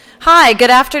Hi, good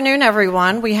afternoon,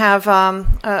 everyone. We have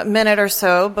a minute or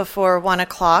so before 1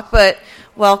 o'clock, but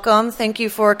welcome. Thank you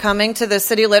for coming to the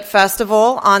City Lit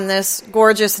Festival on this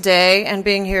gorgeous day and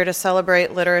being here to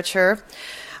celebrate literature.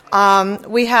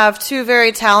 We have two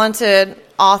very talented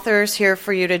authors here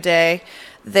for you today.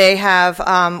 They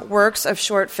have works of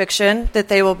short fiction that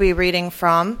they will be reading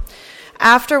from.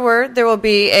 Afterward, there will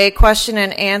be a question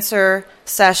and answer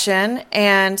session,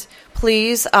 and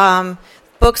please,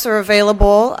 books are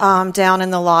available down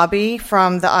in the lobby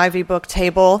from the Ivy Book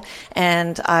table,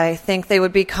 and I think they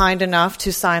would be kind enough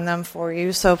to sign them for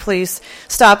you. So please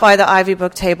stop by the Ivy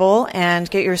Book table and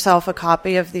get yourself a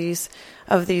copy of these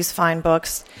fine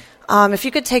books. If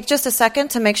you could take just a second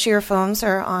to make sure your phones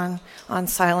are on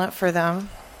silent for them.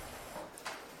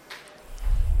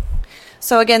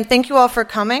 So again, thank you all for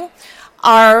coming.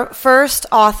 Our first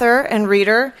author and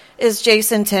reader is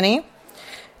Jason Tinney.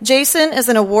 Jason is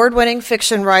an award-winning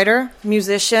fiction writer,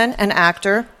 musician, and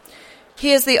actor.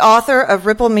 He is the author of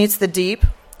Ripple Meets the Deep,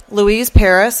 Louise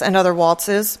Paris and Other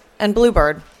Waltzes, and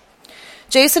Bluebird.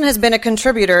 Jason has been a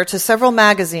contributor to several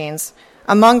magazines,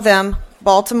 among them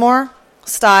Baltimore,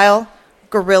 Style,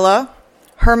 Gorilla,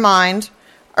 Her Mind,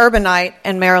 Urbanite,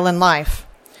 and Maryland Life.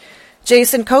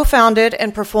 Jason co-founded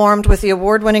and performed with the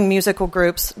award-winning musical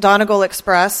groups Donegal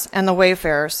Express and the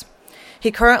Wayfarers. He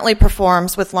currently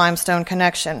performs with Limestone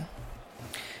Connection.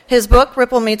 His book,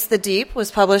 Ripple Meets the Deep,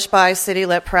 was published by City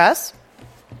Lit Press.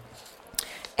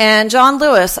 And John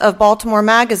Lewis of Baltimore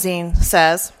Magazine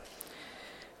says,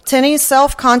 Tinney's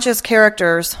self-conscious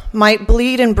characters might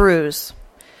bleed and bruise,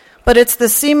 but it's the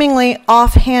seemingly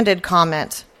off-handed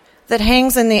comment that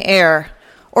hangs in the air,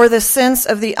 or the sense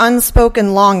of the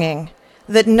unspoken longing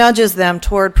that nudges them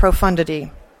toward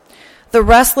profundity. The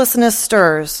restlessness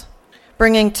stirs,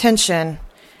 bringing tension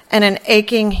and an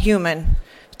aching human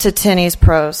to Tinney's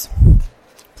prose.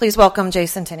 Please welcome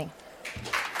Jason Tinney.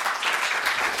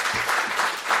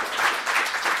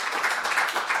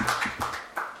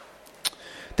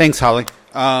 Thanks, Holly.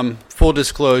 Full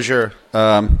disclosure,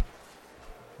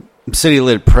 City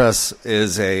Lit Press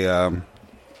is a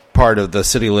part of the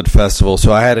City Lit Festival,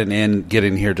 so I had an in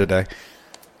getting here today.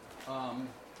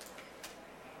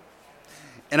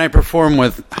 And I perform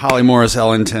with Holly Morris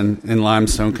Ellington in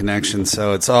Limestone Connection,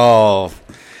 so it's all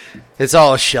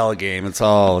a shell game. It's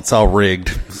all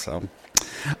rigged. So,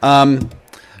 I'm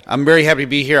very happy to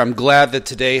be here. I'm glad that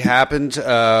today happened.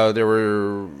 I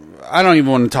don't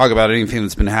even want to talk about anything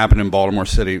that's been happening in Baltimore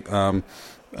City,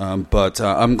 but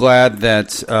I'm glad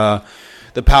that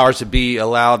the powers that be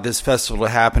allowed this festival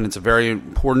to happen. It's a very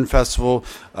important festival.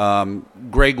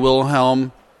 Greg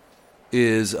Wilhelm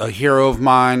is a hero of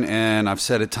mine, and I've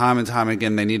said it time and time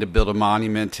again, they need to build a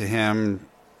monument to him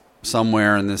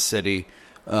somewhere in this city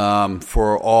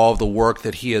for all the work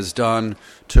that he has done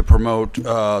to promote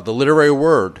the literary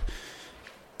word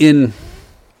in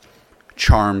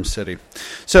Charm City.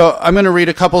 So I'm going to read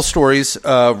a couple stories,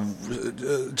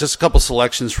 just a couple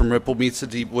selections from Ripple Meets the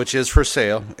Deep, which is for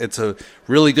sale. It's a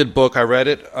really good book. I read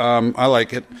it. I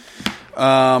like it.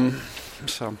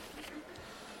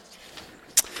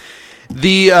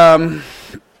 The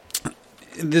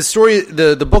story,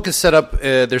 the book is set up,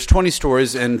 there's 20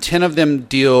 stories, and 10 of them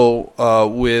deal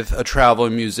with a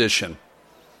traveling musician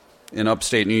in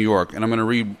upstate New York. And I'm going to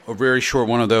read a very short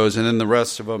one of those, and then the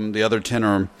rest of them, the other 10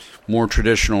 are more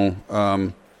traditional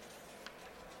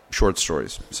short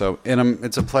stories. So, and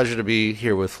it's a pleasure to be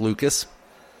here with Lucas.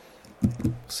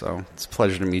 So it's a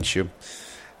pleasure to meet you.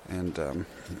 And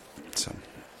so...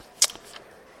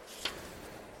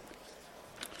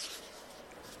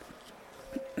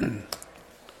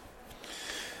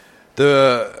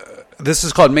 This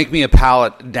is called Make Me a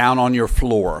Pallet Down on Your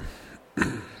Floor.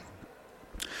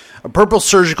 A purple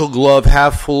surgical glove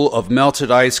half full of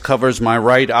melted ice covers my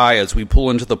right eye as we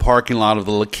pull into the parking lot of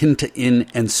the La Quinta Inn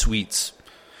and Suites.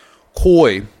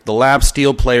 Coy, the lap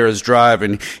steel player, is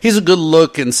driving. He's a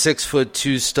good-looking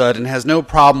 6'2" stud and has no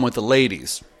problem with the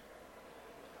ladies.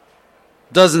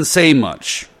 Doesn't say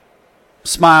much.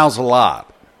 Smiles a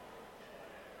lot.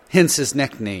 Hence his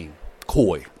nickname,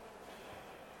 Coy.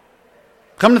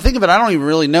 Come to think of it, I don't even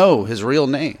really know his real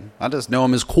name. I just know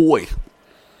him as Coy.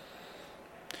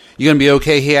 You gonna be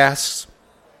okay, he asks.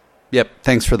 Yep,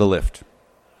 thanks for the lift.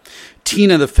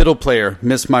 Tina, the fiddle player,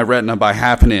 missed my retina by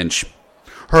half an inch.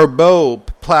 Her bow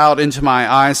plowed into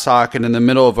my eye socket in the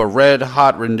middle of a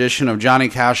red-hot rendition of Johnny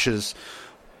Cash's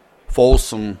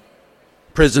Folsom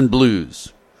Prison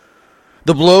Blues.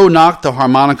 The blow knocked the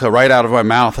harmonica right out of my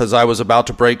mouth as I was about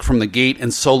to break from the gate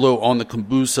and solo on the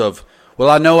caboose of, well,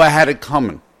 I know I had it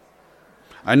coming.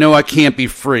 I know I can't be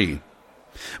free.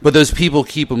 But those people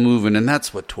keep a moving, and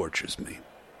that's what tortures me.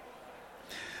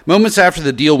 Moments after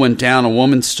the deal went down, a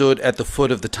woman stood at the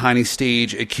foot of the tiny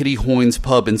stage at Kitty Hoyne's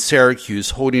pub in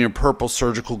Syracuse, holding a purple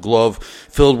surgical glove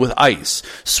filled with ice,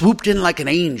 swooped in like an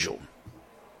angel.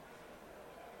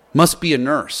 Must be a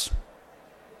nurse.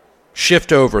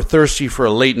 Shift over, thirsty for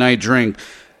a late-night drink.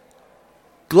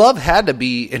 Glove had to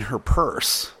be in her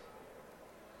purse.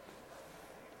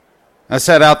 I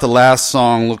sat out the last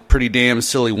song, looked pretty damn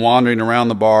silly wandering around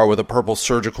the bar with a purple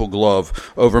surgical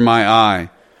glove over my eye,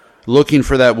 looking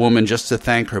for that woman just to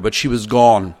thank her, but she was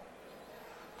gone.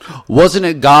 Wasn't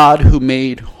it God who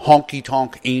made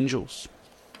honky-tonk angels?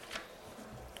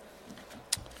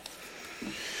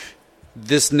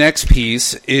 This next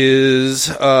piece is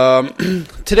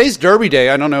today's Derby Day.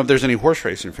 I don't know if there's any horse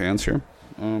racing fans here,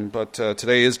 but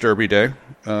today is Derby Day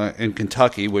in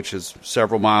Kentucky, which is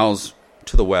several miles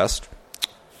to the west.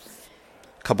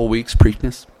 A couple weeks,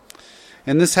 Preakness.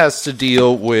 And this has to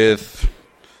deal with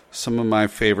some of my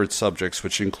favorite subjects,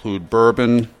 which include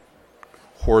bourbon,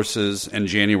 horses, and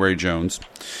January Jones.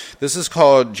 This is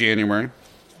called January.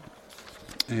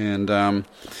 And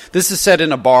this is set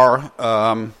in a bar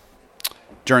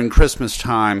during Christmas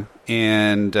time,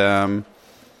 and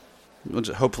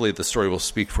hopefully the story will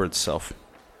speak for itself.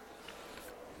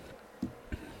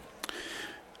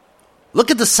 Look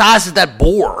at the size of that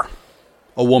boar,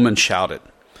 a woman shouted.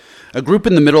 A group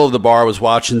in the middle of the bar was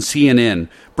watching CNN.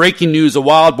 Breaking news, a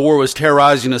wild boar was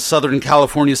terrorizing a Southern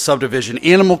California subdivision.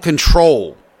 Animal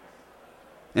control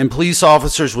and police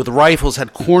officers with rifles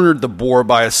had cornered the boar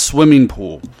by a swimming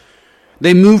pool.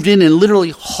 They moved in and literally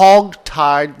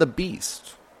hog-tied the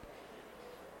beast.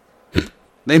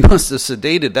 They must have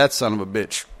sedated that son of a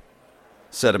bitch,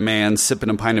 said a man sipping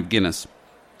a pint of Guinness.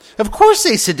 Of course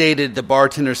they sedated, the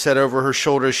bartender said over her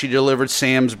shoulder as she delivered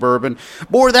Sam's bourbon.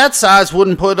 Boar that size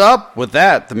wouldn't put up with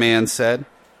that, the man said.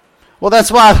 Well,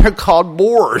 that's why they're called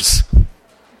boars,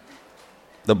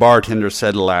 the bartender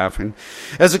said, laughing.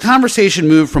 As the conversation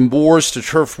moved from boars to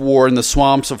turf war in the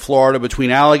swamps of Florida between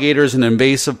alligators and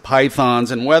invasive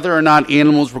pythons and whether or not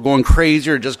animals were going crazy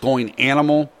or just going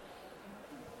animal,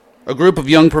 a group of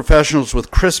young professionals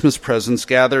with Christmas presents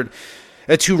gathered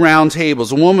at two round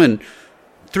tables. The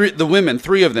women,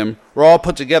 three of them, were all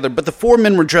put together, but the four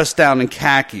men were dressed down in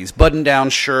khakis, button-down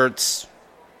shirts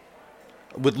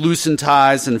with loosened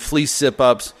ties and fleece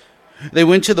zip-ups. They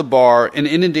went to the bar and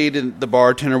inundated the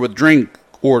bartender with drink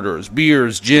orders,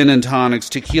 beers, gin and tonics,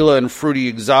 tequila and fruity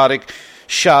exotic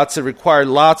shots that required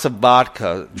lots of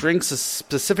vodka, drinks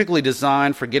specifically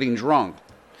designed for getting drunk.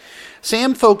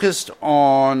 Sam focused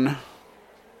on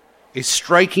a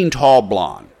striking tall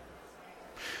blonde.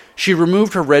 She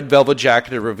removed her red velvet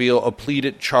jacket to reveal a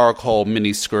pleated charcoal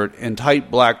miniskirt and tight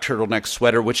black turtleneck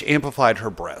sweater, which amplified her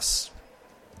breasts.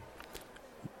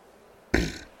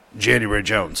 January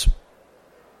Jones.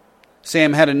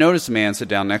 Sam hadn't noticed the man sit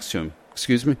down next to him.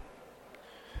 Excuse me?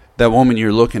 That woman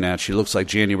you're looking at, she looks like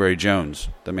January Jones,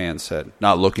 the man said,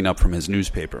 not looking up from his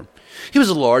newspaper. He was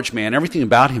a large man. Everything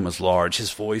about him was large.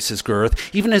 His voice, his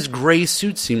girth, even his gray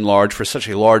suit seemed large for such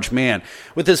a large man.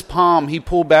 With his palm, he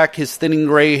pulled back his thinning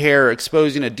gray hair,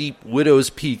 exposing a deep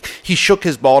widow's peak. He shook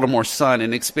his Baltimore sun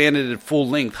and expanded it full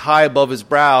length, high above his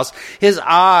brows. His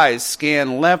eyes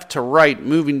scanned left to right,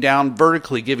 moving down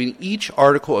vertically, giving each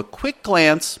article a quick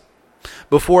glance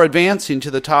before advancing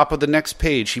to the top of the next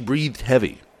page. He breathed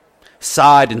heavy,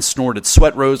 sighed and snorted.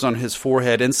 Sweat rose on his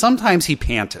forehead, and sometimes he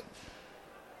panted.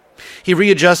 He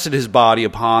readjusted his body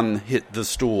upon the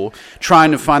stool,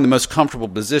 trying to find the most comfortable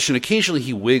position. Occasionally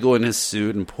he wiggled in his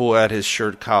suit and pulled at his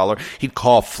shirt collar. He'd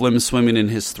cough, phlegm swimming in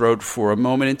his throat for a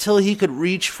moment until he could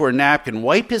reach for a napkin,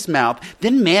 wipe his mouth,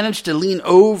 then manage to lean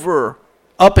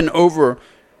up and over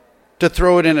to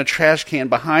throw it in a trash can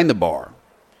behind the bar.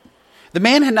 The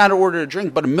man had not ordered a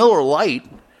drink, but a Miller Lite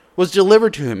was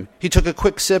delivered to him. He took a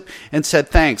quick sip and said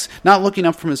thanks, not looking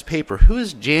up from his paper. Who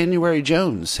is January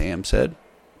Jones? Sam said.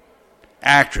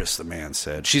 Actress, the man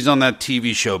said. She's on that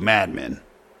TV show Mad Men.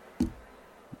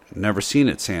 Never seen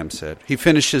it, Sam said. He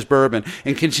finished his bourbon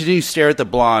and continued to stare at the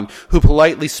blonde, who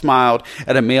politely smiled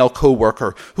at a male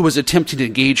co-worker who was attempting to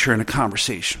engage her in a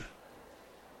conversation.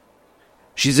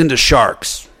 She's into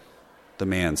sharks, the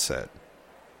man said.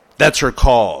 That's her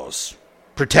cause,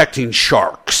 protecting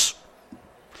sharks.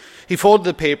 He folded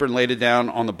the paper and laid it down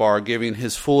on the bar, giving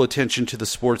his full attention to the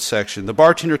sports section. The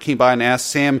bartender came by and asked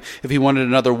Sam if he wanted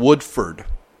another Woodford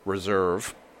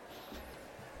Reserve.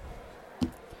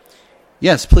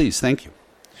 Yes, please, thank you.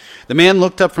 The man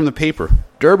looked up from the paper.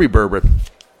 Derby bourbon.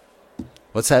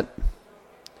 What's that?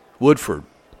 Woodford.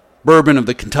 Bourbon of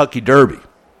the Kentucky Derby.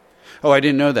 Oh, I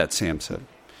didn't know that, Sam said.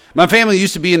 My family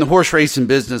used to be in the horse racing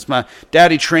business. My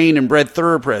daddy trained and bred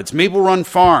thoroughbreds. Maple Run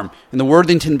Farm in the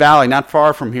Worthington Valley, not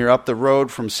far from here, up the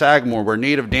road from Sagamore, where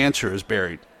Native Dancer is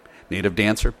buried. Native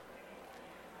Dancer?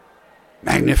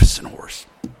 Magnificent horse.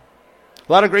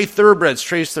 A lot of great thoroughbreds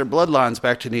trace their bloodlines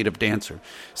back to Native Dancer.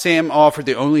 Sam offered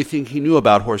the only thing he knew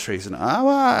about horse racing.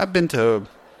 I've been to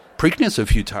Preakness a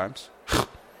few times.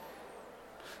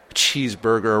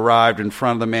 Cheeseburger arrived in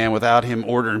front of the man without him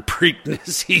ordering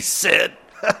Preakness, he said.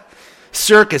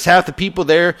 Circus, half the people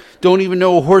there don't even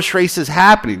know a horse race is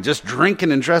happening, just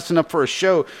drinking and dressing up for a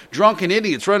show. Drunken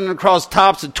idiots running across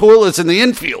tops of toilets in the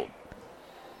infield.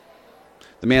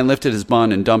 The man lifted his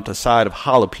bun and dumped a side of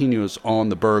jalapenos on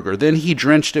the burger. Then he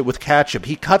drenched it with ketchup.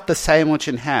 He cut the sandwich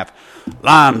in half.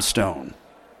 Limestone,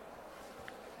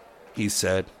 he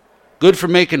said. Good for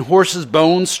making horses'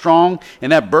 bones strong,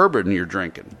 and that bourbon you're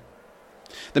drinking.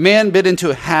 The man bit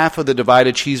into half of the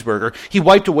divided cheeseburger. He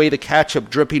wiped away the ketchup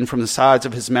dripping from the sides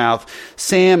of his mouth.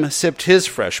 Sam sipped his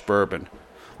fresh bourbon.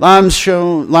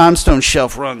 Limestone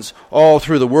shelf runs all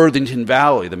through the Worthington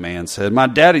Valley, the man said. My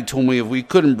daddy told me if we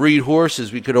couldn't breed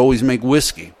horses, we could always make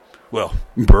whiskey. Well,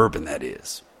 bourbon, that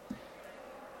is.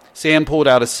 Sam pulled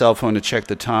out his cell phone to check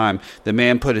the time. The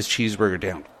man put his cheeseburger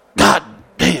down. God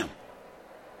damn.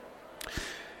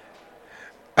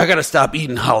 I gotta stop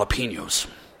eating jalapenos.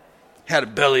 Had a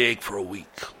bellyache for a week.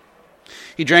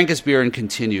 He drank his beer and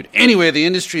continued. Anyway, the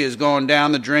industry has gone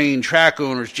down the drain. Track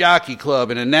owners, Jockey Club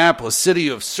in Annapolis, City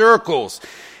of Circles,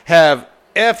 have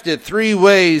effed it 3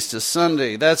 ways to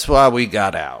Sunday. That's why we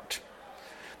got out.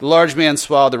 The large man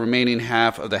swallowed the remaining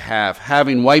half of the half.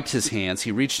 Having wiped his hands,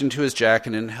 he reached into his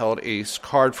jacket and held a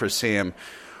card for Sam.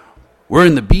 We're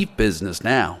in the beef business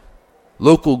now.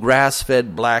 Local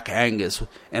grass-fed black Angus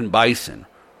and bison.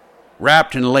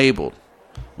 Wrapped and labeled.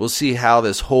 We'll see how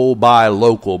this whole buy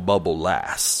local bubble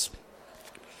lasts.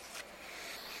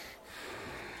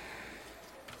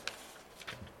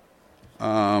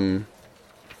 The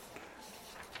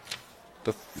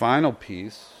final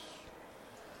piece.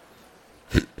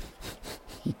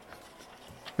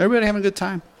 Everybody having a good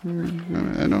time? I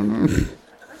don't know.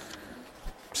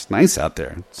 It's nice out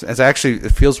there. It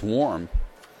feels warm.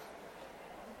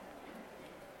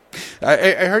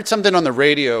 I heard something on the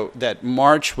radio that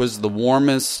March was the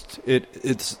warmest.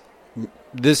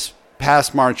 This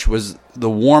past March was the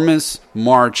warmest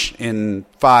March in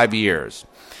 5 years.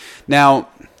 Now,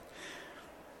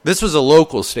 this was a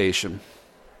local station,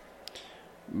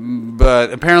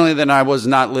 but apparently then I was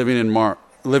not living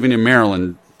in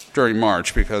Maryland during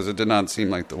March because it did not seem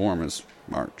like the warmest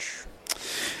March.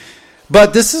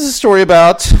 But this is a story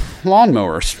about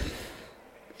lawnmowers.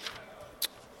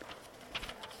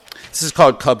 This is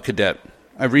called Cub Cadet.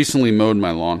 I recently mowed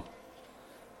my lawn.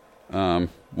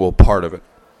 Part of it.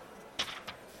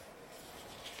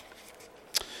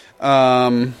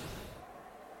 And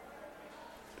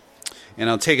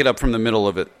I'll take it up from the middle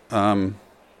of it.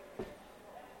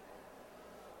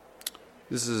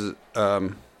 This is...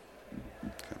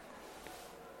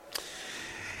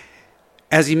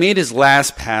 As he made his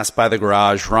last pass by the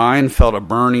garage, Ryan felt a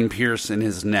burning pierce in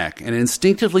his neck and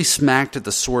instinctively smacked at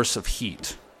the source of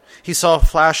heat. He saw a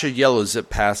flash of yellow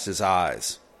zip past his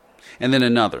eyes, and then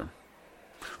another.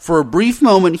 For a brief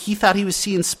moment, he thought he was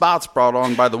seeing spots brought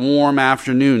on by the warm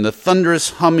afternoon. The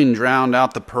thunderous humming drowned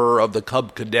out the purr of the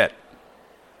Cub Cadet.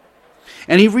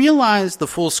 And he realized the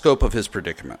full scope of his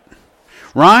predicament.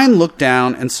 Ryan looked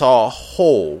down and saw a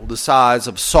hole the size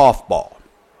of a softball,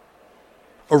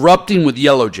 erupting with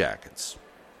yellow jackets.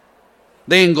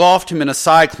 They engulfed him in a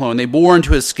cyclone. They bore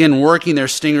into his skin, working their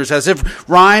stingers as if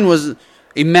Ryan was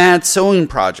a mad sewing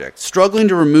project. Struggling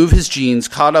to remove his jeans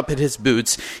caught up in his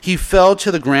boots, he fell to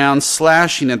the ground,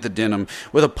 slashing at the denim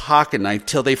with a pocket knife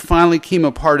till they finally came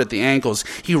apart at the ankles.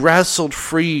 He wrestled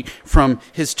free from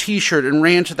his T-shirt and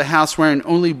ran to the house wearing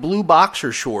only blue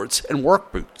boxer shorts and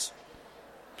work boots.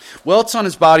 Welts on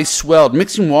his body swelled,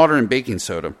 mixing water and baking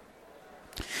soda.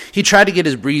 He tried to get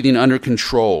his breathing under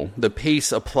control, the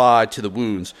pace applied to the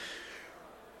wounds.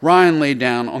 Ryan lay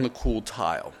down on the cool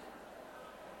tile.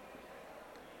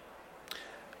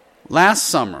 Last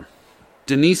summer,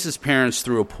 Denise's parents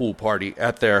threw a pool party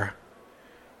at their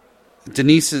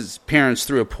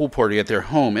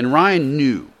home, and Ryan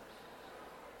knew.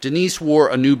 Denise wore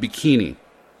a new bikini.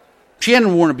 She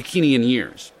hadn't worn a bikini in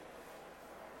years.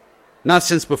 Not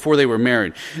since before they were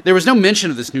married. There was no mention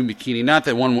of this new bikini, not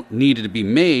that one needed to be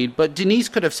made, but Denise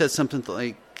could have said something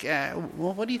like,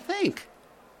 well, what do you think?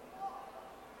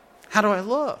 How do I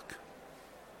look?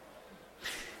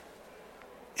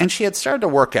 And she had started to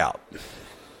work out.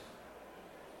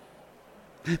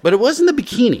 But it wasn't the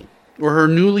bikini. or her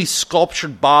newly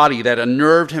sculptured body that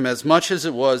unnerved him as much as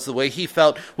it was the way he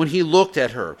felt when he looked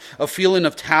at her, a feeling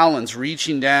of talons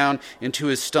reaching down into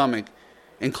his stomach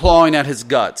and clawing at his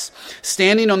guts.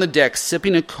 Standing on the deck,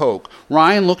 sipping a Coke,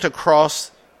 Ryan looked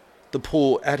across the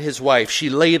pool at his wife. She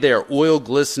lay there, oil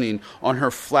glistening on her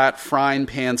flat frying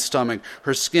pan stomach,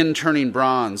 her skin turning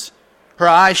bronze, her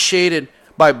eyes shaded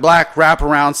by black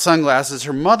wraparound sunglasses.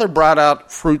 Her mother brought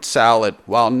out fruit salad,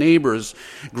 while neighbors,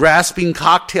 grasping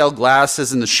cocktail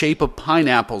glasses in the shape of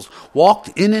pineapples, walked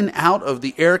in and out of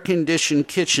the air-conditioned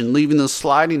kitchen, leaving the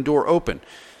sliding door open.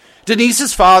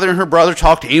 Denise's father and her brother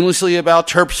talked aimlessly about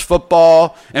Terps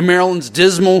football and Maryland's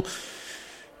dismal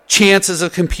chances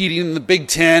of competing in the Big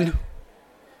Ten.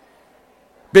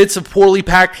 Bits of poorly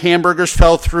packed hamburgers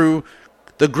fell through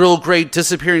the grill grate,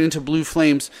 disappearing into blue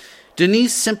flames.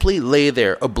 Denise simply lay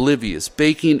there, oblivious,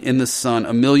 baking in the sun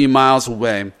a million miles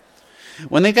away.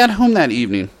 When they got home that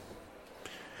evening,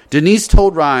 Denise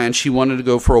told Ryan she wanted to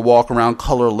go for a walk around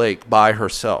Color Lake by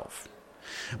herself.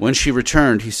 When she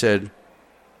returned, he said,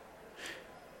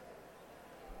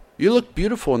 "You look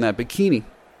beautiful in that bikini."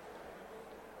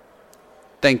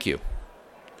 "Thank you,"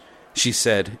 she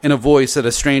said, in a voice that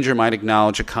a stranger might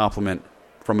acknowledge a compliment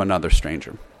from another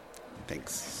stranger.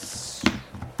 Thanks.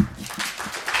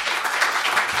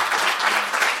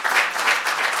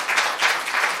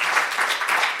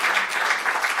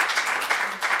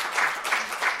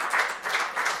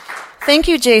 Thank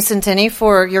you, Jason Tinney,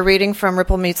 for your reading from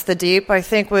Ripple Meets the Deep. I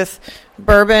think with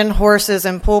bourbon, horses,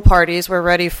 and pool parties, we're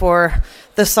ready for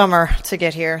the summer to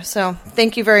get here. So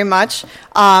thank you very much.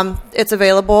 It's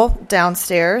available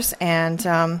downstairs, and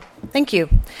thank you.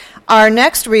 Our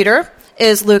next reader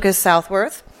is Lucas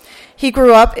Southworth. He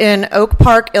grew up in Oak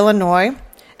Park, Illinois,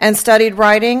 and studied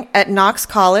writing at Knox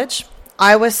College,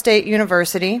 Iowa State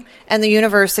University, and the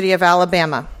University of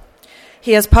Alabama.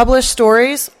 He has published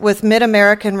stories with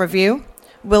Mid-American Review,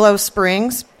 Willow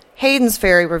Springs, Hayden's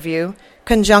Ferry Review,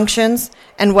 Conjunctions,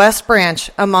 and West Branch,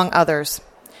 among others.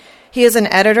 He is an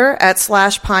editor at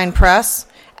Slash Pine Press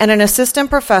and an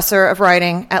assistant professor of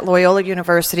writing at Loyola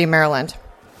University, Maryland.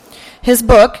 His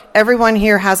book, Everyone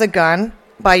Here Has a Gun,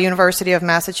 by University of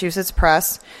Massachusetts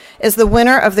Press, is the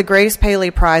winner of the Grace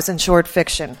Paley Prize in Short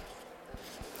Fiction.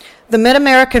 The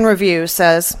Mid-American Review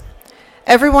says,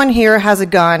 "Everyone Here Has a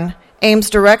Gun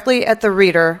aims directly at the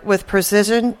reader with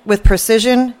precision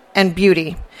and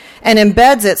beauty, and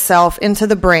embeds itself into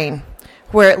the brain,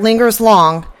 where it lingers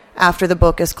long after the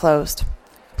book is closed."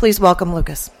 Please welcome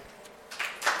Lucas.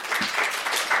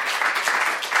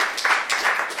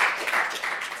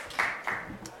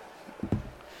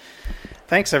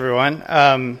 Thanks, everyone.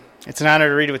 It's an honor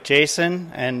to read with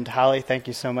Jason, and Holly, thank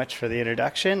you so much for the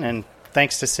introduction, and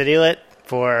thanks to CityLit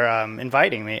for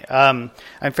inviting me. I'm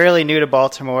fairly new to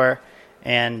Baltimore,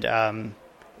 and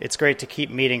it's great to keep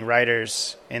meeting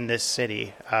writers in this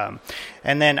city.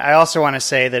 And then I also want to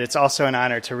say that it's also an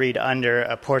honor to read under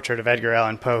a portrait of Edgar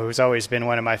Allan Poe, who's always been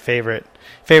one of my favorite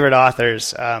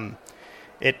authors.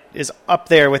 It is up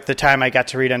there with the time I got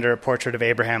to read under a portrait of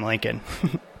Abraham Lincoln.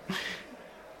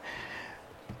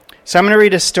 So I'm going to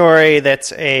read a story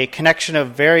that's a connection of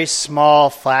very small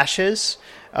flashes.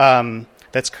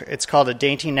 It's called A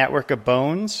Dainty Network of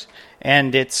Bones,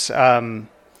 and it's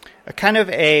a kind of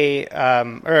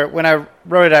or when I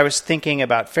wrote it, I was thinking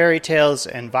about fairy tales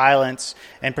and violence,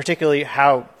 and particularly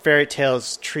how fairy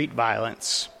tales treat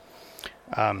violence.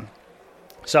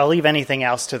 So I'll leave anything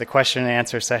else to the question and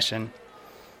answer session.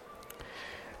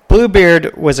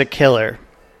 Bluebeard was a killer.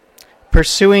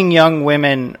 Pursuing young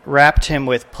women wrapped him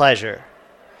with pleasure.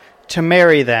 To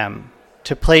marry them,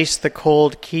 to place the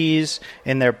cold keys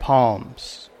in their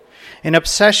palms. An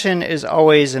obsession is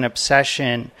always an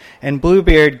obsession, and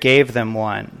Bluebeard gave them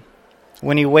one.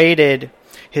 When he waited,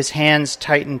 his hands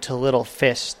tightened to little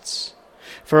fists.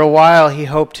 For a while he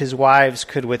hoped his wives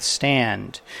could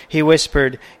withstand. He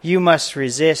whispered, "You must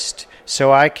resist,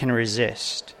 so I can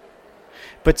resist."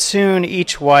 But soon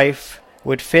each wife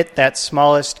would fit that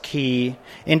smallest key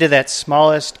into that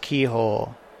smallest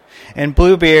keyhole, and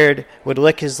Bluebeard would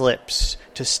lick his lips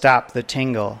to stop the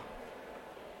tingle.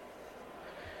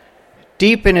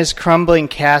 Deep in his crumbling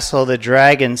castle, the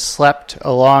dragon slept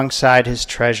alongside his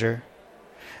treasure.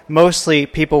 Mostly,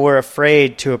 people were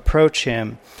afraid to approach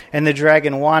him, and the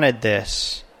dragon wanted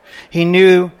this. He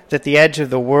knew that the edge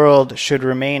of the world should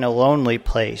remain a lonely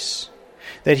place,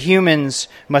 that humans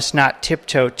must not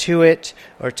tiptoe to it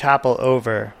or topple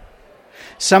over.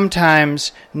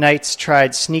 Sometimes, knights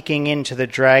tried sneaking into the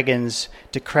dragon's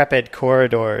decrepit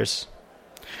corridors.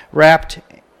 Wrapped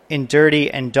in dirty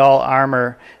and dull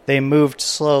armor, they moved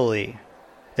slowly.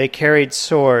 They carried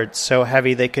swords so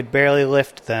heavy they could barely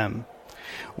lift them.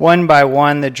 One by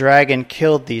one the dragon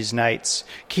killed these knights,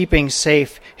 keeping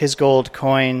safe his gold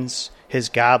coins, his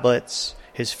goblets,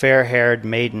 his fair-haired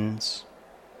maidens.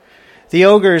 The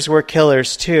ogres were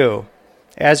killers too,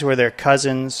 as were their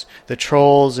cousins, the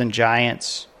trolls and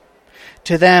giants.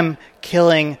 To them,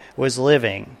 killing was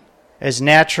living, as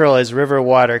natural as river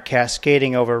water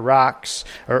cascading over rocks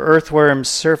or earthworms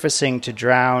surfacing to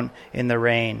drown in the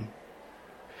rain.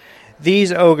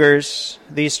 These ogres,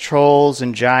 these trolls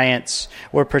and giants,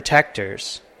 were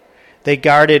protectors. They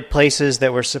guarded places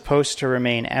that were supposed to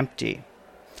remain empty.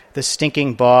 The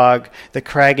stinking bog, the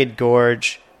cragged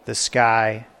gorge, the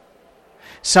sky.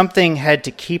 Something had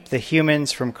to keep the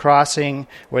humans from crossing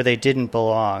where they didn't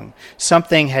belong.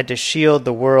 Something had to shield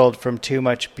the world from too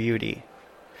much beauty.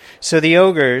 So the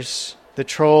ogres, the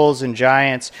trolls and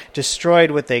giants,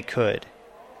 destroyed what they could.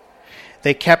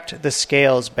 They kept the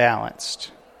scales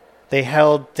balanced. They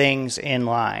held things in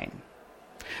line.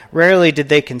 Rarely did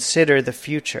they consider the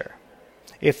future.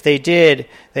 If they did,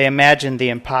 they imagined the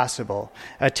impossible,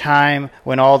 a time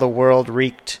when all the world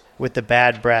reeked with the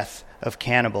bad breath of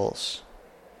cannibals.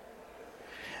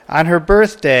 On her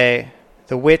birthday,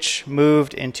 the witch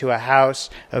moved into a house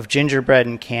of gingerbread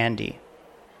and candy.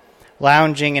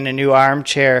 Lounging in a new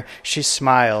armchair, she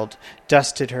smiled,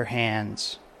 dusted her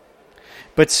hands.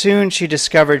 But soon she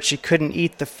discovered she couldn't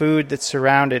eat the food that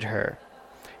surrounded her.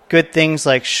 Good things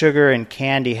like sugar and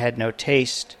candy had no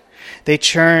taste. They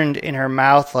churned in her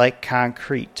mouth like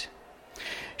concrete.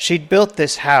 She'd built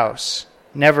this house,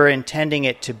 never intending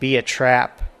it to be a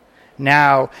trap.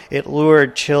 Now it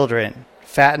lured children,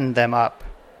 fattened them up.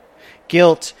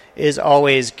 Guilt is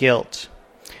always guilt,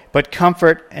 but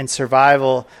comfort and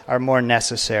survival are more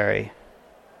necessary.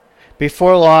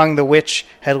 Before long, the witch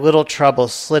had little trouble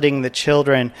slitting the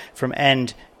children from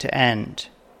end to end,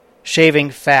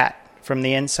 shaving fat from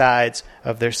the insides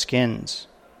of their skins.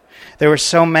 There were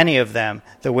so many of them,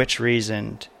 the witch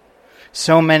reasoned,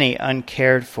 so many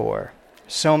uncared for,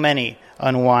 so many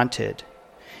unwanted.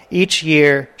 Each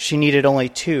year, she needed only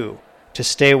 2 to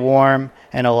stay warm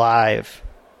and alive.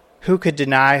 Who could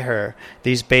deny her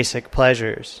these basic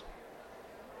pleasures?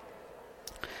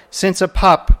 Since a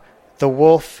pup, the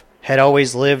wolf had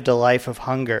always lived a life of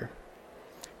hunger.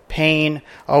 Pain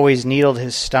always needled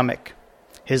his stomach.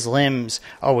 His limbs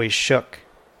always shook.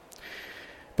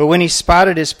 But when he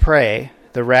spotted his prey,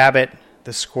 the rabbit,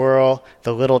 the squirrel,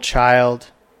 the little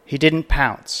child, he didn't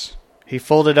pounce. He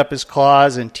folded up his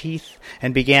claws and teeth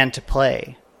and began to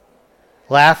play.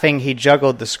 Laughing, he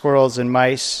juggled the squirrels and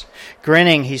mice.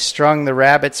 Grinning, he strung the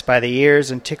rabbits by the ears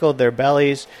and tickled their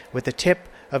bellies with the tip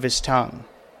of his tongue.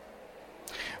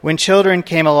 When children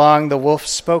came along, the wolf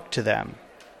spoke to them.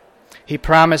 He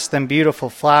promised them beautiful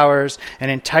flowers and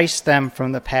enticed them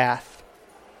from the path.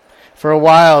 For a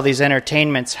while, these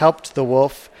entertainments helped the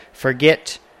wolf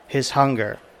forget his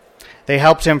hunger. They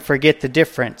helped him forget the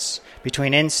difference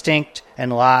between instinct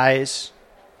and lies,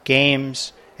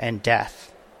 games and death.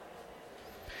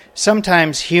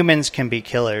 Sometimes humans can be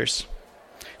killers.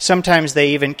 Sometimes they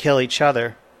even kill each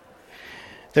other.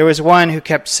 There was one who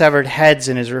kept severed heads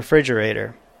in his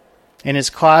refrigerator. In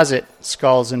his closet,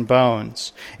 skulls and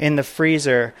bones. In the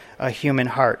freezer, a human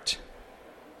heart.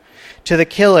 To the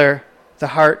killer, the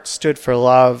heart stood for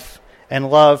love, and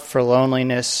love for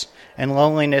loneliness, and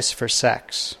loneliness for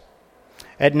sex.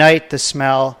 At night, the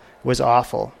smell was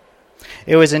awful.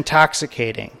 It was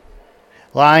intoxicating.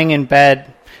 Lying in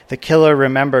bed, the killer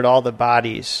remembered all the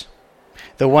bodies,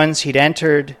 the ones he'd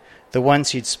entered, the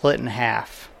ones he'd split in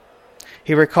half.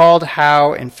 He recalled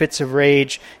how, in fits of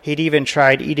rage, he'd even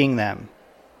tried eating them.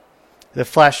 The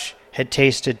flesh had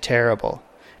tasted terrible,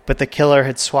 but the killer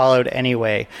had swallowed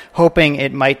anyway, hoping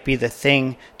it might be the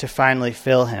thing to finally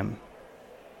fill him.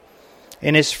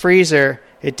 In his freezer,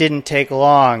 it didn't take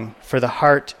long for the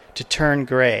heart to turn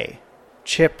gray,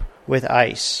 chip with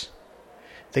ice.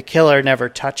 The killer never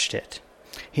touched it.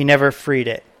 He never freed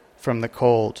it from the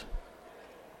cold.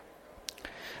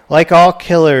 Like all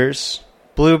killers,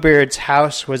 Bluebeard's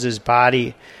house was his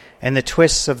body, and the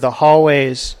twists of the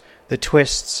hallways, the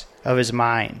twists of his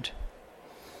mind.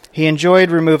 He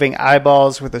enjoyed removing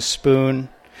eyeballs with a spoon,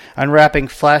 unwrapping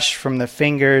flesh from the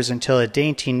fingers until a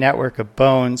dainty network of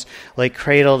bones lay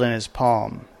cradled in his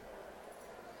palm.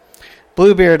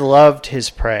 Bluebeard loved his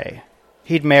prey.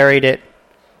 He'd married it,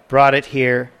 brought it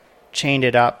here, chained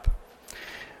it up.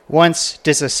 Once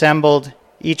disassembled,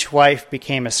 each wife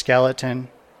became a skeleton,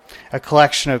 a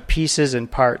collection of pieces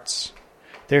and parts.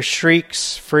 Their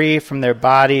shrieks, free from their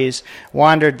bodies,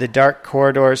 wandered the dark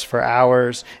corridors for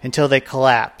hours until they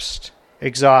collapsed,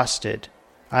 exhausted,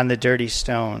 on the dirty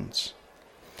stones.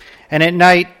 And at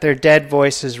night, their dead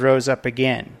voices rose up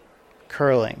again,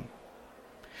 curling.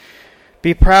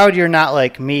 "Be proud you're not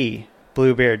like me,"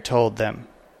 Bluebeard told them,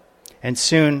 and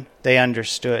soon they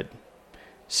understood.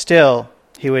 Still,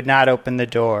 he would not open the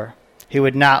door. He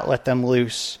would not let them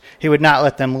loose. He would not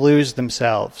let them lose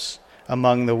themselves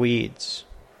among the weeds.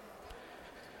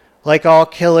 Like all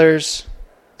killers,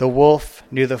 the wolf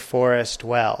knew the forest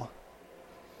well.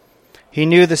 He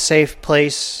knew the safe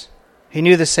places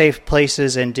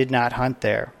and did not hunt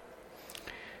there.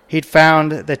 He'd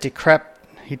found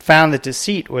that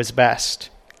deceit was best.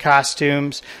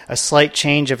 Costumes, a slight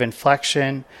change of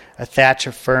inflection, a thatch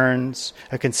of ferns,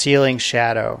 a concealing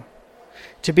shadow.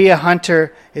 To be a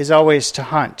hunter is always to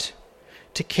hunt.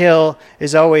 To kill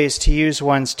is always to use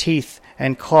one's teeth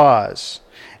and claws.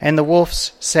 And the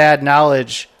wolf's sad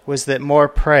knowledge was that more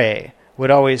prey would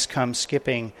always come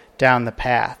skipping down the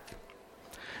path.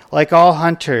 Like all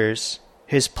hunters,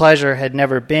 his pleasure had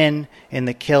never been in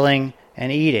the killing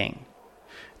and eating.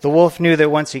 The wolf knew that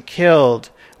once he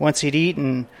killed, once he'd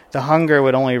eaten, the hunger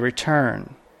would only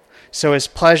return. So his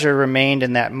pleasure remained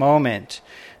in that moment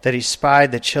that he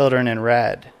spied the children and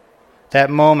read. That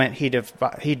moment he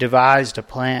devised a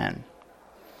plan.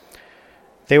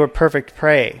 They were perfect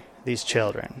prey, these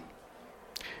children.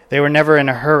 They were never in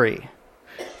a hurry.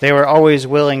 They were always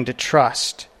willing to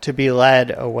trust, to be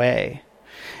led away.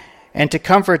 And to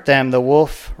comfort them, the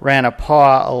wolf ran a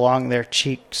paw along their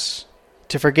cheeks.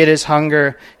 To forget his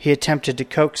hunger, he attempted to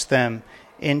coax them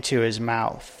into his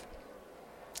mouth.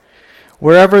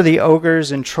 Wherever the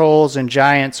ogres and trolls and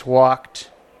giants walked,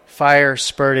 fire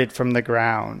spurted from the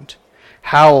ground.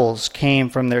 Howls came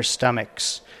from their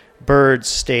stomachs. Birds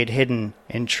stayed hidden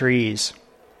in trees.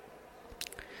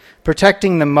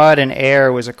 Protecting the mud and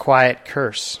air was a quiet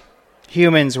curse.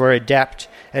 Humans were adept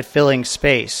at filling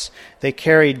space. They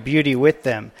carried beauty with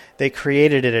them. They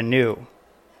created it anew.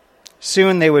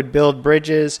 Soon they would build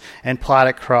bridges and plot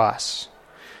across.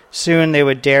 Soon they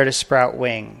would dare to sprout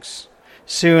wings.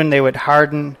 Soon they would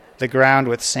harden the ground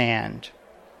with sand.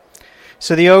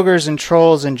 So the ogres and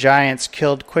trolls and giants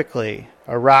killed quickly,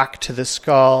 a rock to the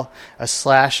skull, a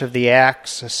slash of the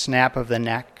axe, a snap of the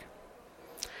neck.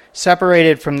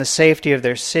 Separated from the safety of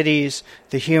their cities,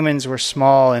 the humans were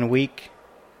small and weak.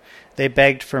 They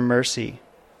begged for mercy.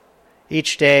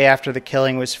 Each day after the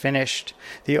killing was finished,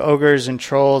 the ogres and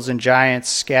trolls and giants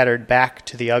scattered back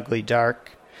to the ugly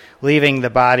dark, leaving the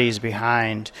bodies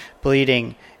behind,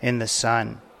 bleeding in the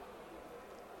sun.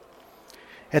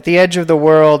 At the edge of the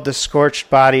world, the scorched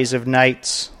bodies of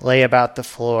knights lay about the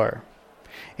floor.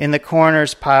 In the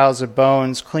corners, piles of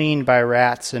bones, cleaned by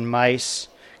rats and mice,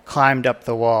 climbed up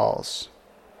the walls.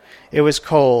 It was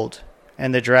cold,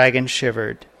 and the dragon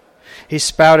shivered. He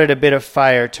spouted a bit of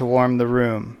fire to warm the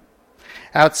room.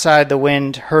 Outside, the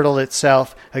wind hurtled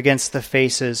itself against the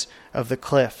faces of the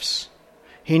cliffs.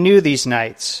 He knew these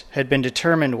knights had been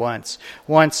determined once.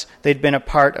 Once they'd been a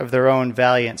part of their own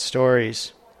valiant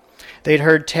stories. They'd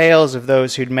heard tales of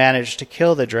those who'd managed to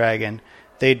kill the dragon.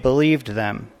 They'd believed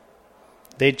them.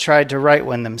 They'd tried to write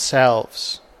one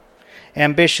themselves.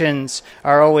 Ambitions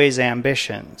are always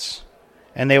ambitions,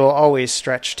 and they will always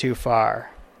stretch too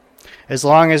far. As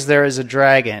long as there is a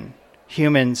dragon,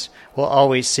 humans will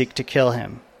always seek to kill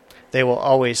him. They will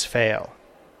always fail.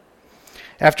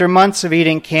 After months of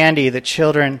eating candy, the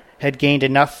children had gained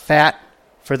enough fat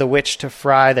for the witch to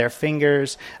fry their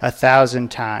fingers 1,000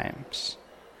 times.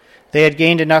 They had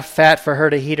gained enough fat for her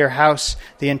to heat her house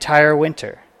the entire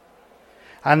winter.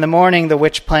 On the morning the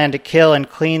witch planned to kill and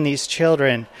clean these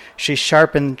children, she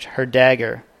sharpened her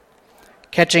dagger.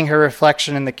 Catching her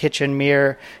reflection in the kitchen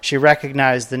mirror, she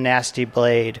recognized the nasty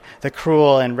blade, the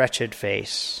cruel and wretched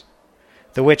face.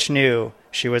 The witch knew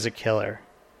she was a killer.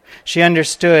 She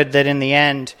understood that in the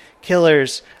end,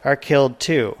 killers are killed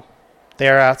too. They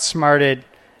are outsmarted,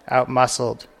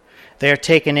 outmuscled. They are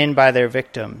taken in by their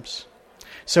victims.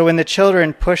 So when the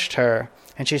children pushed her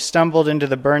and she stumbled into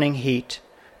the burning heat,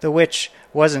 the witch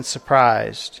wasn't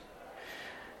surprised.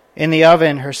 In the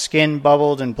oven, her skin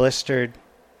bubbled and blistered.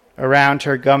 Around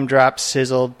her, gumdrops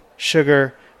sizzled,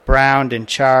 sugar browned and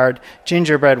charred,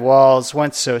 gingerbread walls,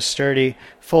 once so sturdy,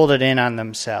 folded in on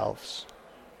themselves.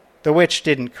 The witch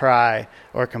didn't cry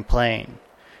or complain.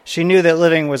 She knew that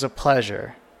living was a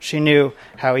pleasure. She knew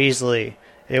how easily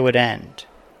it would end.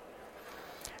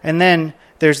 And then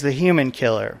there's the human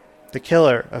killer, the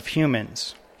killer of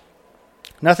humans.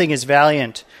 Nothing is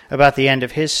valiant about the end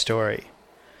of his story,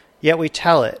 yet we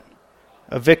tell it.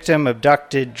 A victim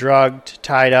abducted, drugged,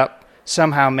 tied up,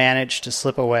 somehow managed to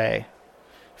slip away.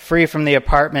 Free from the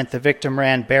apartment, the victim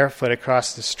ran barefoot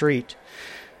across the street.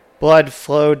 Blood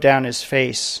flowed down his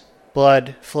face.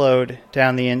 Blood flowed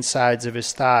down the insides of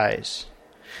his thighs.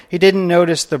 He didn't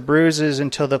notice the bruises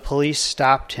until the police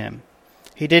stopped him.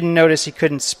 He didn't notice he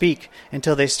couldn't speak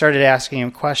until they started asking him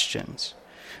questions.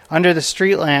 Under the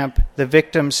street lamp, the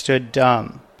victim stood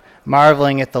dumb,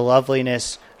 marveling at the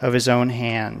loveliness of his own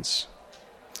hands.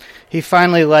 He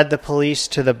finally led the police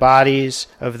to the bodies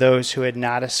of those who had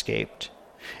not escaped,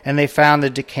 and they found the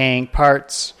decaying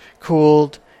parts,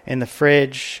 cooled in the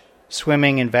fridge,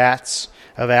 swimming in vats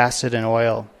of acid and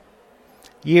oil.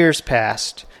 Years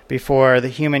passed before the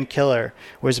human killer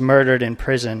was murdered in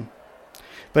prison.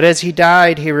 But as he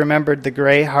died, he remembered the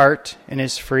gray heart in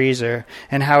his freezer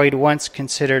and how he'd once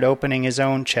considered opening his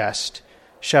own chest,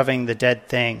 shoving the dead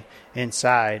thing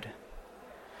inside.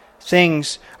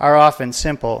 Things are often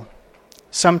simple.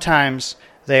 Sometimes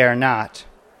they are not.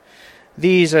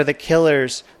 These are the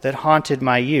killers that haunted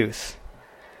my youth.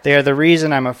 They are the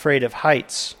reason I'm afraid of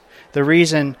heights, the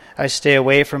reason I stay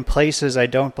away from places I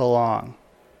don't belong,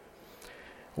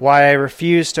 why I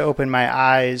refuse to open my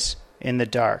eyes in the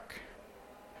dark.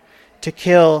 To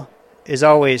kill is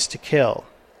always to kill,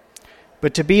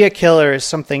 but to be a killer is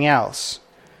something else.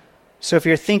 So if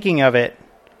you're thinking of it,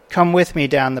 come with me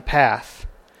down the path.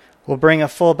 We'll bring a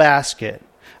full basket,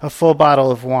 a full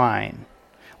bottle of wine.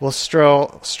 We'll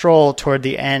stroll toward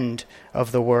the end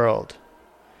of the world.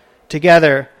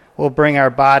 Together, we'll bring our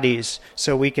bodies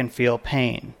so we can feel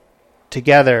pain.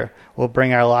 Together, we'll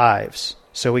bring our lives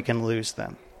so we can lose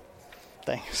them.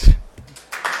 Thanks.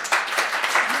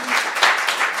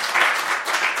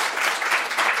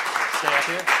 Stay up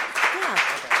here? Yeah.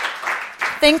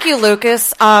 Thank you,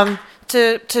 Lucas.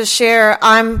 To share,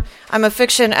 I'm a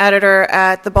fiction editor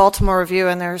at the Baltimore Review,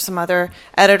 and there are some other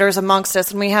editors amongst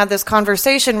us, and we had this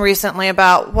conversation recently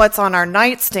about what's on our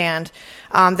nightstand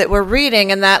that we're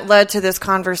reading, and that led to this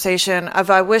conversation of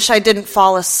I wish I didn't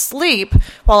fall asleep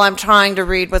while I'm trying to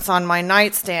read what's on my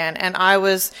nightstand. And I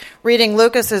was reading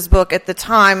Lucas's book at the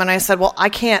time, and I said, well, I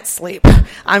can't sleep.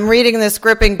 I'm reading this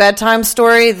gripping bedtime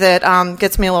story that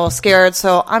gets me a little scared,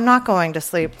 so I'm not going to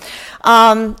sleep.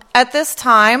 At this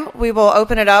time, we will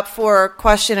open it up for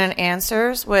question and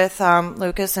answers with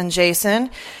Lucas and Jason.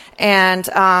 And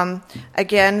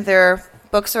again, their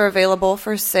books are available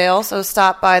for sale, so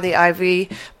stop by the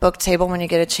IV book table when you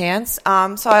get a chance.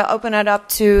 So I'll open it up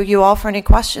to you all for any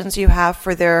questions you have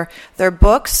for their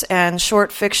books and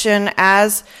short fiction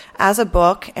as a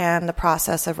book and the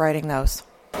process of writing those.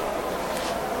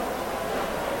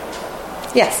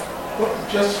 Yes? Well,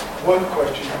 just one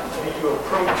question. When you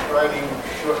approach writing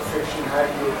short fiction, how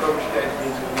do you approach that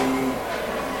vis-a-vis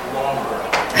longer?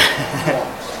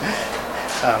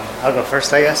 I'll go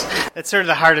first, I guess. That's sort of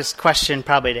the hardest question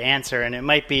probably to answer, and it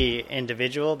might be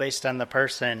individual based on the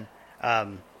person. I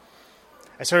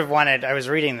was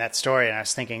reading that story, and I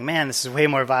was thinking, man, this is way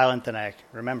more violent than I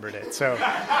remembered it. So,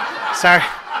 sorry.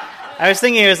 I was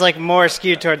thinking it was like more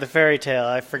skewed toward the fairy tale.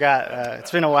 I forgot. It's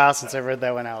been a while since I read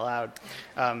that one out loud.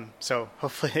 So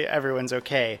hopefully everyone's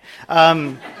okay.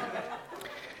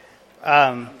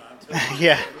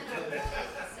 Yeah.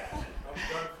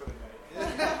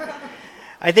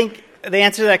 I think the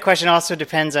answer to that question also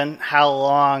depends on how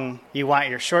long you want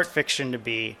your short fiction to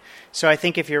be. So I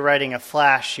think if you're writing a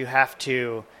flash, you have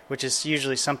to, which is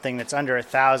usually something that's under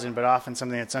 1,000, but often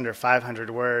something that's under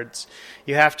 500 words,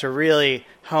 you have to really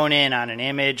hone in on an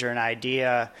image or an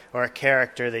idea or a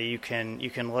character that you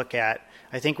can look at.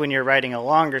 I think when you're writing a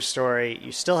longer story,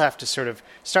 you still have to sort of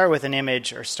start with an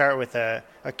image or start with a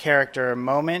character or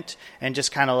moment and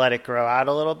just kind of let it grow out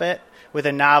a little bit. With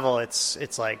a novel,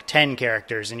 it's like 10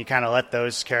 characters, and you kind of let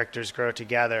those characters grow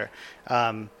together.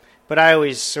 But I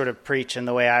always sort of preach, and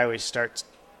the way I always start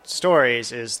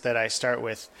stories is that I start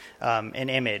with an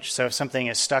image. So if something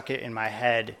is stuck in my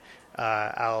head,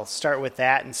 I'll start with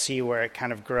that and see where it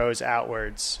kind of grows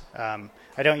outwards. I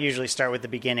don't usually start with the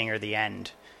beginning or the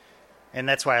end. And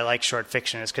that's why I like short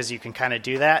fiction, is because you can kind of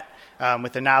do that.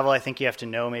 With a novel, I think you have to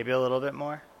know maybe a little bit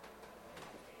more.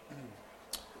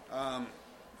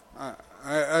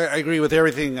 I agree with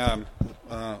everything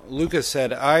Lucas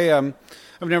said. I've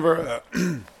never.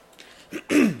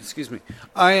 Excuse me.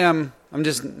 I'm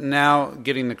just now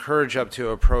getting the courage up to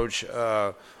approach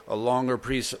a longer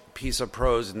piece of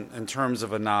prose in terms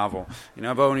of a novel. You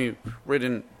know, I've only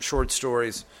written short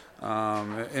stories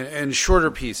and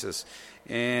shorter pieces,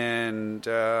 and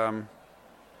but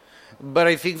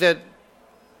I think that.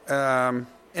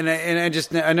 I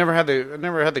never had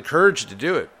the courage to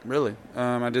do it. Really,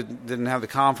 I didn't have the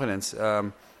confidence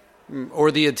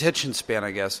or the attention span,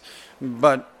 I guess.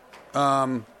 But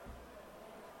and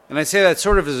I say that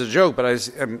sort of as a joke, but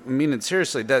I mean it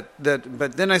seriously. But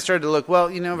then I started to look. Well,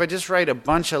 you know, if I just write a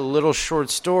bunch of little short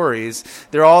stories,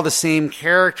 they're all the same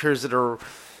characters that are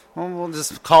well, we'll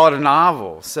just call it a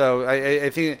novel. So I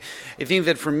think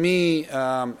that for me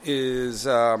is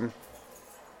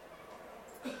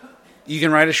you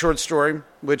can write a short story,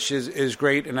 which is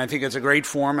great, and I think it's a great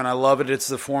form, and I love it. It's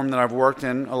the form that I've worked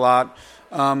in a lot.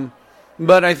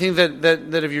 But I think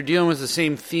that if you're dealing with the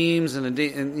same themes and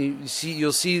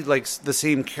you'll see like the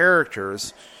same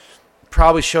characters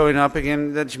probably showing up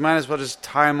again, that you might as well just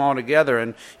tie them all together.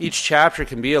 And each chapter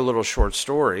can be a little short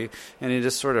story, and you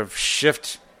just sort of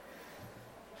shift,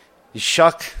 you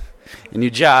shuck, and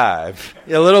you jive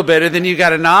a little bit, and then you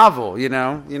got a novel.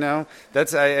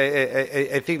 That's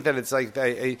I think that it's like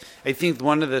I think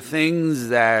one of the things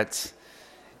that,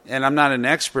 and I'm not an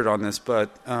expert on this, but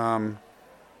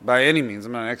by any means,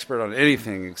 I'm not an expert on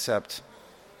anything except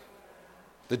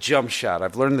the jump shot.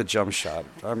 I've learned the jump shot.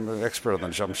 I'm an expert on the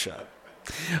jump shot.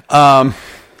 I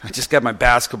just got my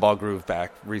basketball groove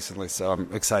back recently, so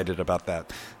I'm excited about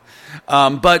that.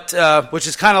 But which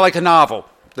is kind of like a novel,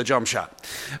 the jump shot.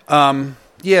 I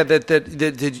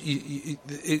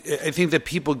think that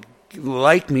people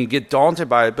like me get daunted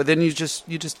by it, but then you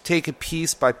just take it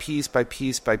piece by piece by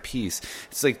piece by piece.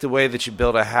 It's like the way that you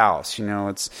build a house,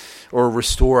 or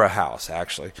restore a house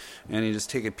actually, and you just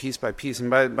take it piece by piece, and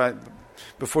by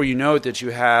before you know it, that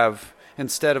you have,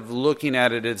 instead of looking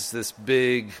at it as this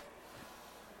big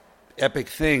epic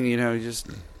thing, you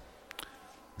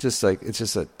just like it's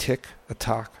just a tick, a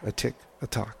tock, a tick, a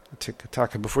tock, a tick, a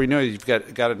tock, and before you know it, you've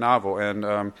got a novel.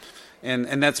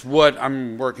 And that's what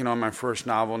I'm working on, my first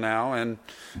novel now, and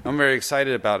I'm very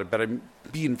excited about it. But I'm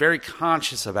being very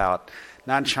conscious about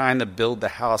not trying to build the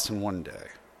house in one day,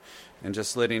 and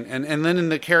just letting and letting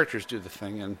the characters do the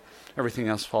thing, and everything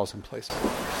else falls in place.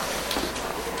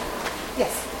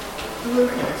 Yes,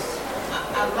 Lucas.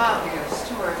 I love your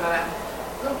story, but I'm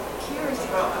a little curious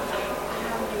about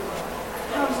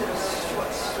how is it a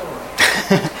short story?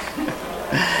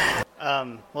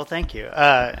 Well, thank you.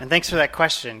 And thanks for that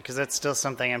question, because that's still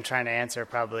something I'm trying to answer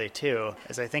probably too,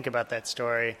 as I think about that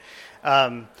story.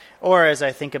 Or as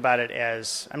I think about it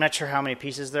as, I'm not sure how many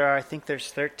pieces there are. I think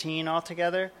there's 13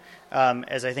 altogether.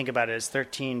 As I think about it as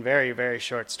 13 very, very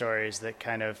short stories that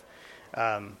kind of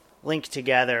link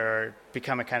together or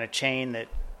become a kind of chain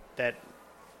that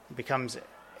becomes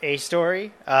a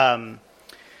story.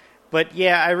 But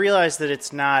yeah, I realize that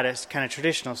it's not a kind of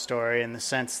traditional story in the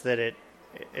sense that it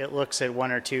looks at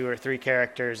one or two or three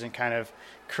characters and kind of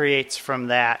creates from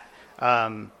that.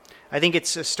 I think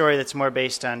it's a story that's more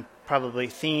based on probably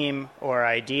theme or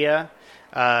idea,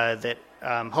 that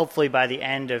hopefully by the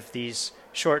end of these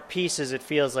short pieces, it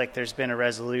feels like there's been a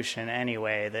resolution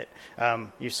anyway, that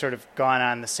you've sort of gone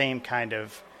on the same kind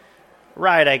of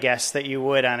ride, I guess, that you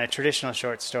would on a traditional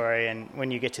short story, and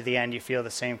when you get to the end, you feel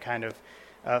the same kind of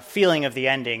feeling of the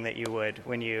ending that you would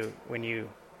when you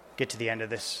get to the end of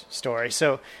this story.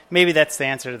 So maybe that's the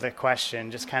answer to the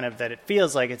question, just kind of that it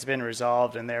feels like it's been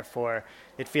resolved, and therefore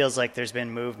it feels like there's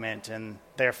been movement, and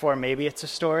therefore maybe it's a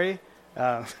story.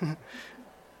 I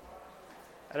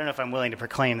don't know if I'm willing to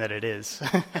proclaim that it is.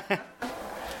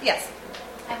 Yes.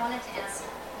 I wanted to ask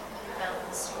you about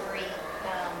the story.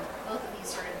 Both of you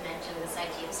sort of mentioned this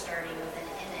idea of starting with an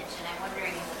image, and I'm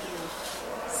wondering if you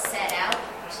set out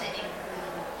to include,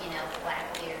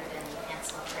 Blackbeard and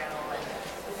Hansel and Gretel,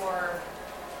 or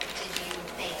did you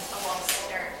think, I'll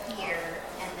start here,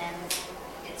 and then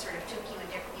it sort of took you a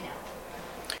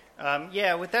different,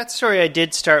 Yeah, with that story, I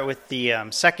did start with the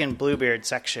second Bluebeard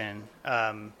section.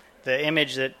 The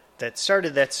image that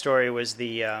started that story was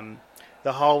the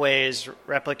hallways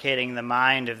replicating the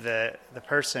mind of the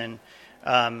person.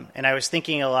 And I was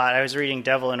thinking a lot. I was reading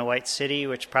Devil in a White City,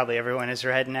 which probably everyone has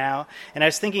read now. And I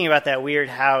was thinking about that weird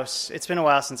house. It's been a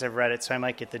while since I've read it, so I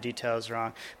might get the details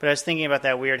wrong. But I was thinking about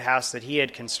that weird house that he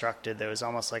had constructed that was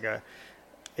almost like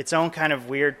its own kind of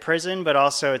weird prison, but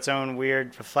also its own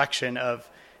weird reflection of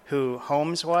who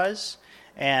Holmes was.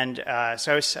 And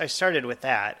so I started with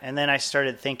that, and then I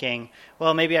started thinking,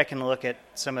 well, maybe I can look at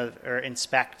or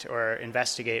inspect or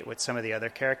investigate what some of the other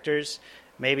characters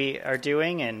maybe are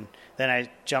doing, and then I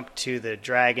jumped to the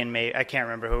dragon. I can't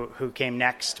remember who came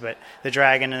next, but the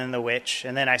dragon and then the witch,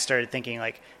 and then I started thinking,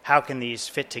 like, how can these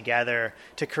fit together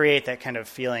to create that kind of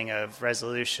feeling of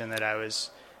resolution that I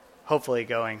was hopefully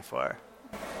going for.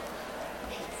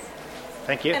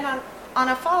 Thank you. And on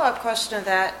a follow-up question of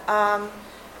that,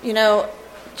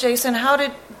 Jason,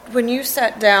 when you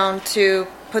sat down to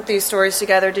put these stories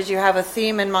together, did you have a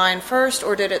theme in mind first,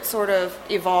 or did it sort of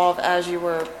evolve as you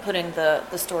were putting the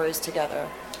stories together?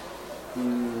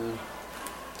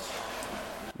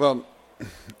 Well,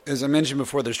 as I mentioned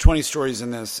before, there's 20 stories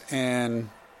in this, and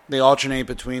they alternate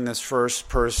between this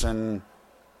first-person,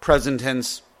 present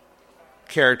tense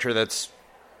character that's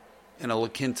a La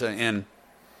Quinta Inn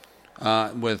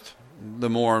with the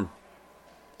more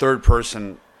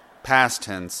third-person past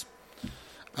tense.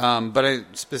 But I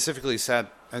specifically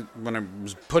when I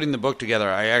was putting the book together,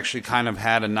 I actually kind of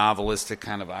had a novelistic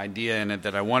kind of idea in it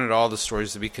that I wanted all the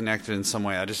stories to be connected in some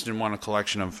way. I just didn't want a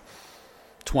collection of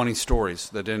 20 stories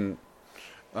that didn't.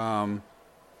 I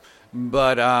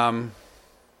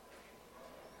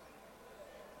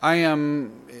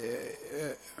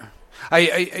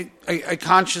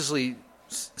consciously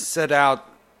set out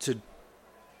to.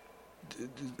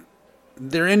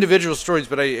 They're individual stories,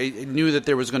 but I knew that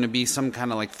there was going to be some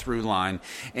kind of like through line.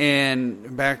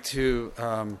 And back to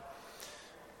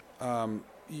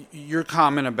your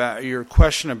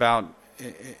question about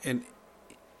an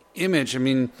image. I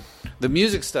mean, the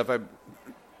music stuff. I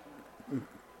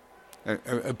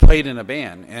played in a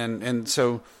band, and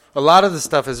so a lot of the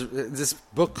stuff is this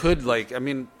book could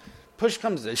push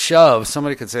comes to shove,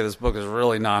 somebody could say this book is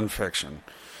really nonfiction.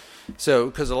 So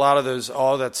because a lot of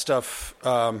all that stuff.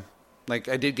 Like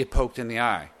I did get poked in the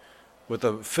eye with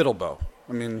a fiddle bow.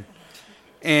 I mean,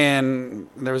 and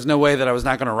there was no way that I was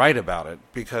not going to write about it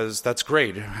because that's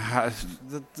great.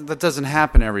 That doesn't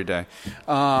happen every day.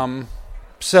 No,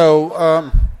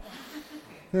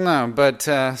 but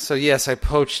so yes, I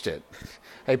poached it.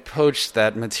 I poached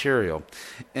that material,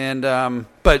 and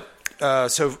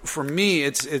so for me,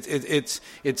 it's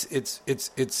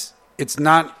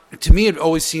not. To me, it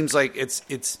always seems like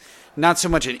it's. Not so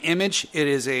much an image,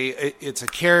 it's a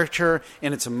character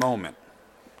and it's a moment.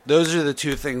 Those are the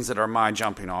two things that are my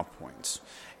jumping off points.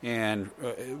 And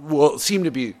will seem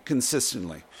to be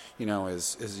consistently,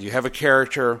 as you have a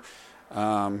character,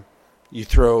 you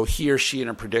throw he or she in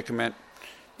a predicament,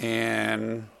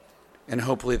 and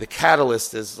hopefully the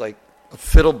catalyst is like a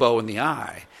fiddle bow in the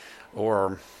eye,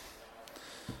 or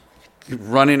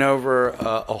running over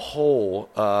a hole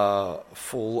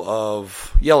full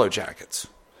of yellow jackets.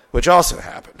 Which also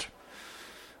happened.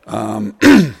 I'm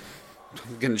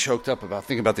getting choked up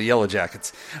thinking about the yellow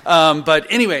jackets. But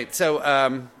anyway, so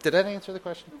did that answer the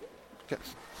question? Okay.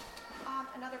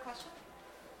 Another question?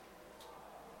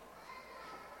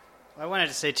 I wanted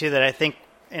to say, too, that I think,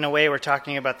 in a way, we're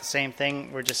talking about the same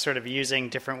thing. We're just sort of using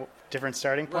different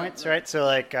starting points, right? So,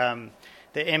 like,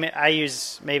 I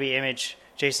use maybe image,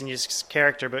 Jason uses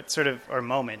character, but sort of, or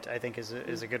moment, I think is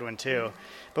a good one, too.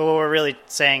 But what we're really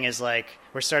saying is, like,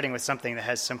 we're starting with something that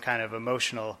has some kind of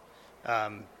emotional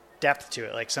depth to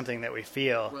it, like something that we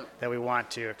feel that we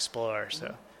want to explore.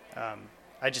 So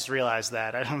I just realized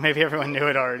that. I don't know, maybe everyone knew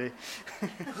it already.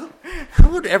 Who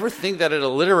would ever think that at a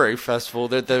literary festival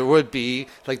that there would be,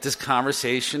 like, this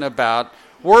conversation about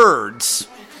words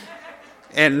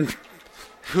and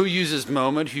who uses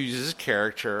moment, who uses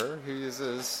character, who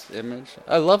uses image.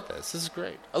 I love this. This is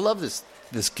great. I love this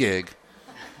gig.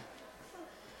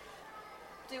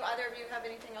 Do either of you have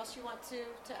anything else you want to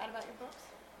add about your books?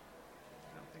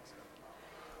 I don't think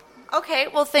so. Okay,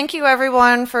 well, thank you,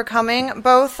 everyone, for coming.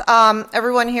 Both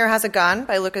Everyone Here Has a Gun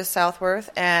by Lucas Southworth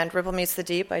and Ripple Meets the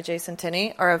Deep by Jason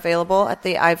Tinney are available at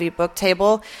the Ivy Book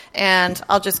Table. And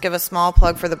I'll just give a small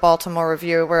plug for the Baltimore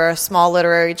Review. We're a small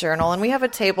literary journal, and we have a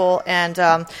table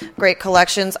and great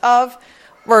collections of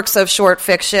works of short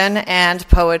fiction and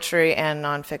poetry and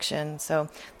nonfiction. So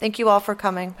thank you all for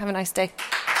coming. Have a nice day.